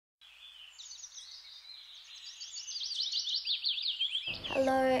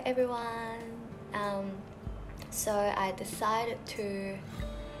Hello everyone. So I decided to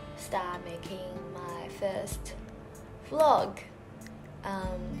start making my first vlog.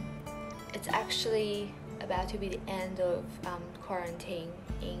 It's actually about to be the end of quarantine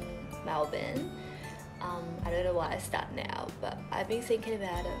in Melbourne. I don't know why I start now, but I've been thinking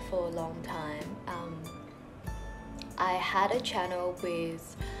about it for a long time. I had a channel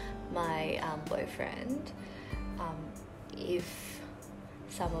with my boyfriend. If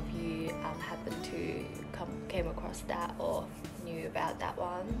some of you happen to came across that or knew about that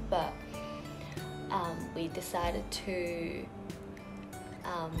one, but we decided to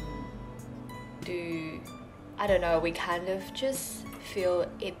I don't know, we kind of just feel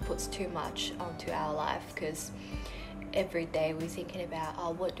it puts too much onto our life, because every day we're thinking about,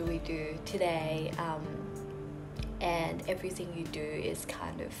 oh, what do we do today, and everything you do is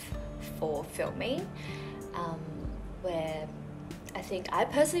kind of for filming, where I think I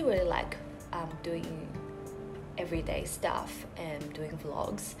personally really like doing everyday stuff and doing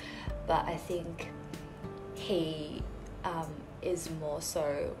vlogs, but I think he is more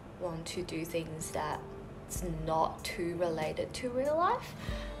so want to do things that's not too related to real life.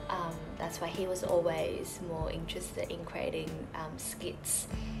 That's why he was always more interested in creating skits,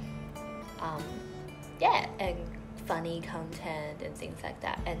 and funny content and things like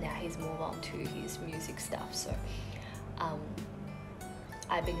that, and now he's moved on to his music stuff. So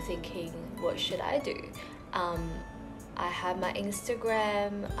I've been thinking, what should I do? I have my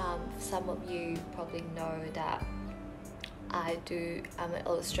Instagram. Some of you probably know that I'm an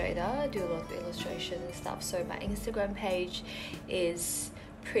illustrator. I do a lot of illustration and stuff, so my Instagram page is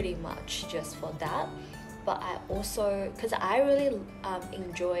pretty much just for that. But I also, because I really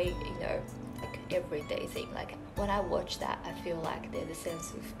enjoy, like everyday thing. Like when I watch that, I feel like there's a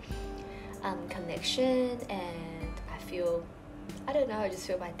sense of connection, and I feel, I don't know, I just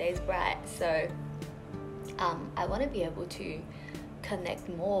feel my day's bright. So I want to be able to connect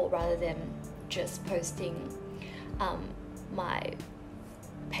more rather than just posting my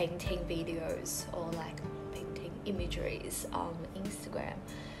painting videos or like painting imageries on Instagram.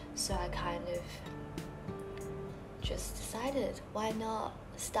 So I kind of just decided, why not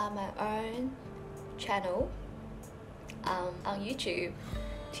start my own channel on YouTube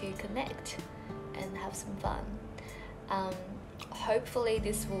to connect and have some fun. Hopefully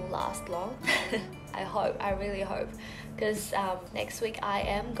this will last long. I really hope, because next week I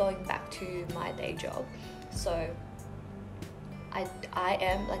am going back to my day job. So I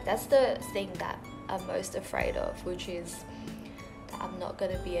am, like, that's the thing that I'm most afraid of, which is that I'm not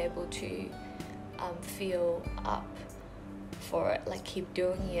going to be able to feel up for it, like keep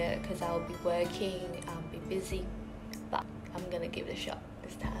doing it, because I'll be working, I'll be busy, but I'm gonna give it a shot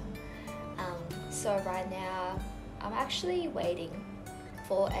this time. So right now I'm actually waiting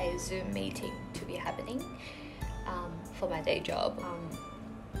for a Zoom meeting to be happening for my day job,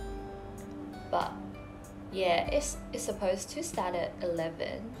 but yeah, it's supposed to start at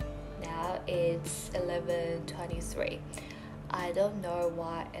 11. Now it's 11:23. I don't know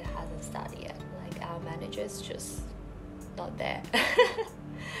why it hasn't started yet. Like, our manager's just not there.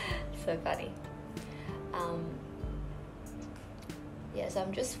 So funny. Yeah, so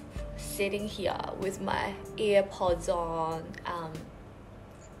I'm just sitting here with my earpods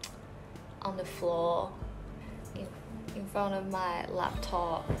on the floor in front of my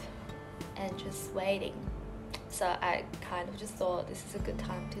laptop and just waiting. So I kind of just thought this is a good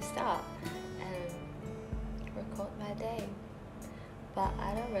time to start and record my day, but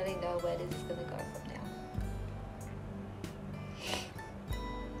I don't really know where this is gonna go from now.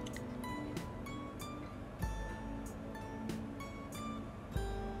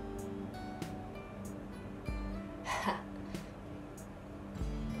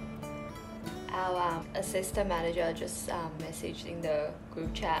 Our assistant manager just messaged in the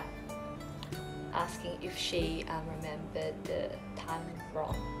group chat asking if she remembered the time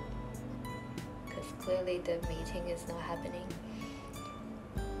wrong, because clearly the meeting is not happening.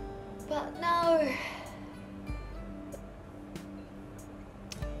 But no,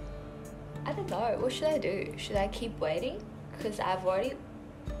 I don't know, what should I do? Should I keep waiting? Because I've already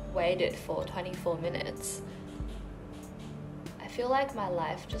waited for 24 minutes. I feel like my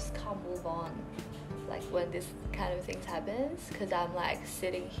life just can't move on, like when this kind of things happens, because I'm like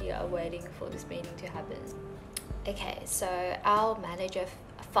sitting here waiting for this meeting to happen. Okay, so our manager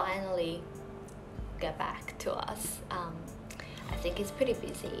finally got back to us. I think he's pretty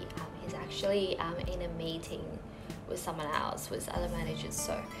busy. He's actually in a meeting with someone else, with other managers,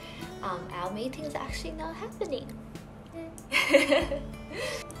 so our meeting is actually not happening.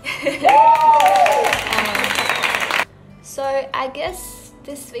 So I guess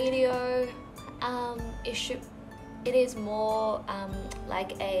this video, it is more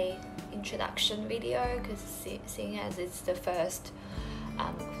like a introduction video, because seeing as it's the first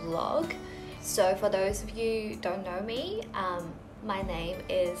vlog. So for those of you who don't know me, my name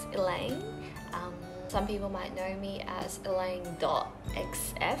is Elaine. Some people might know me as ElaineXF.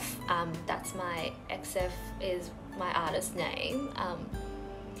 That's my XF is my artist name.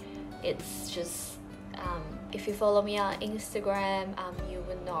 It's just if you follow me on Instagram, you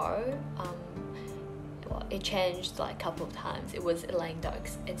would know. Well, it changed like a couple of times. It was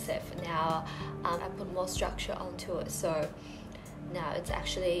ElaineXF. Now I put more structure onto it, so now it's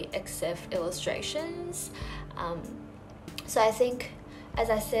actually xfillustrations. So I think, as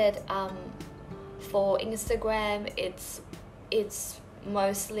I said, for Instagram, it's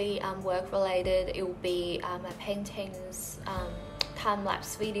mostly work related. It will be my paintings,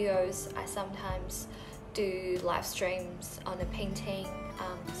 time-lapse videos. I sometimes do live streams on a painting,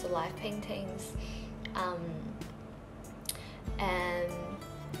 so live paintings, and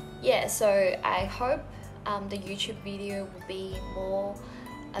yeah, so I hope the YouTube video will be more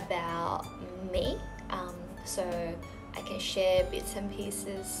about me, so I can share bits and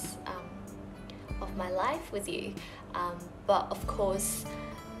pieces of my life with you, but of course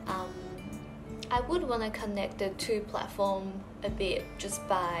I would want to connect the two platforms a bit, just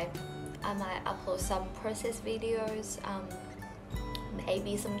by I might upload some process videos,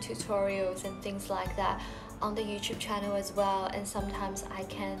 maybe some tutorials and things like that on the YouTube channel as well, and sometimes I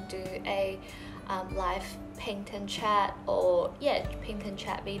can do a live paint and chat, or paint and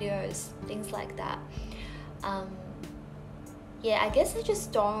chat videos, things like that. I guess I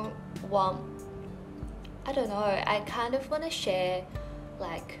just don't want, I don't know, I kind of want to share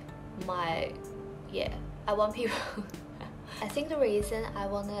like my, I want people I think the reason I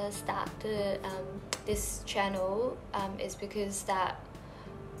want to start this channel is because that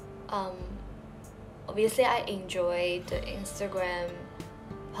obviously I enjoy the Instagram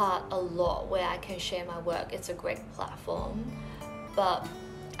part a lot, where I can share my work. It's a great platform, but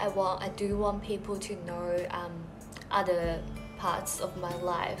I do want people to know other parts of my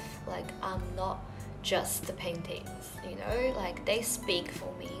life. Like, I'm not just the paintings, you know, like they speak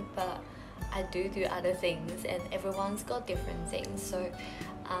for me, but I do other things, and everyone's got different things. So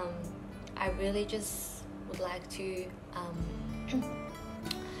I really just would like to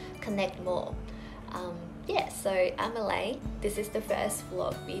connect more. So I'm Elaine. This is the first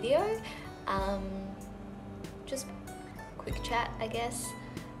vlog video. Just quick chat, I guess.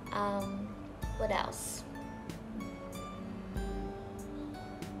 What else?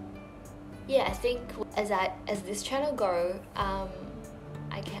 I think as this channel grow,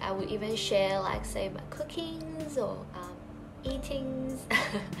 I would even share, like, say, my cookings or eatings,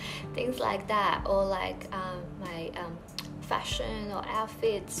 things like that, or like my fashion or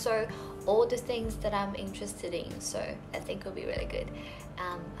outfits. So all the things that I'm interested in. So I think it'll be really good.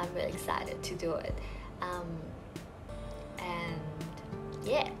 I'm really excited to do it.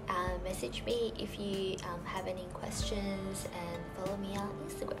 Message me if you have any questions, and follow me on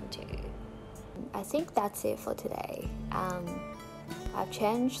Instagram too. I think that's it for today. I've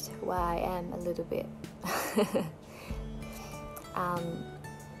changed where I am a little bit,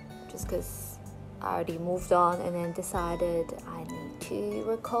 just because I already moved on and then decided I need to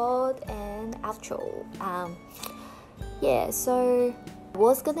record an outro. So I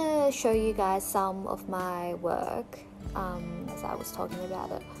was gonna show you guys some of my work as I was talking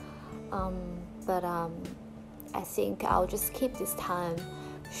about it, but I think I'll just keep this time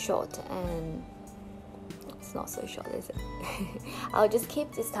short, and it's not so short, is it? I'll just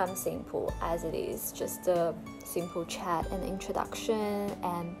keep this time simple as it is, just a simple chat and introduction,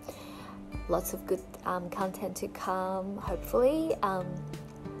 and lots of good content to come, hopefully.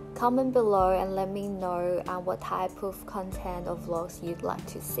 Comment below and let me know what type of content or vlogs you'd like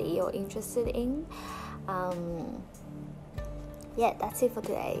to see or interested in. That's it for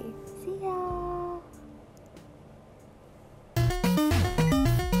today. See ya!